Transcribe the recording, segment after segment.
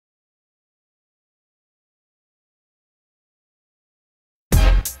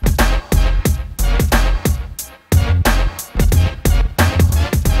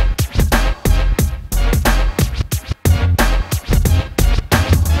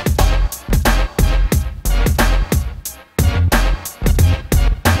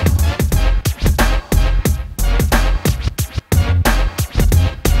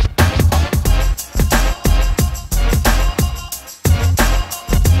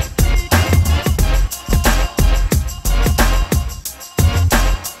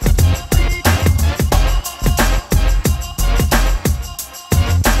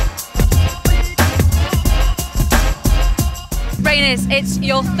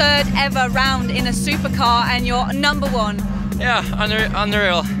your third ever round in a supercar and you're #1. Yeah,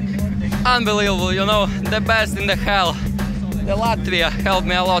 unreal. Unbelievable, you know, the best in the hell. The Latvia helped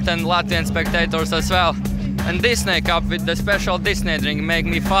me a lot and Latvian spectators as well. And Disney Cup with the special Disney drink make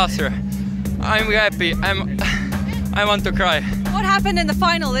me faster. I'm happy, I want to cry. What happened in the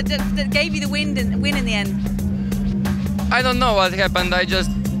final that gave you the win in the end? I don't know what happened, I just,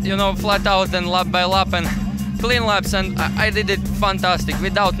 you know, flat out and lap by lap and clean laps, and I did it fantastic,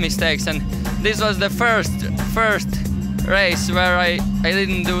 without mistakes. And this was the first race where I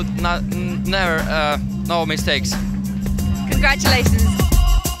didn't do no mistakes. Congratulations.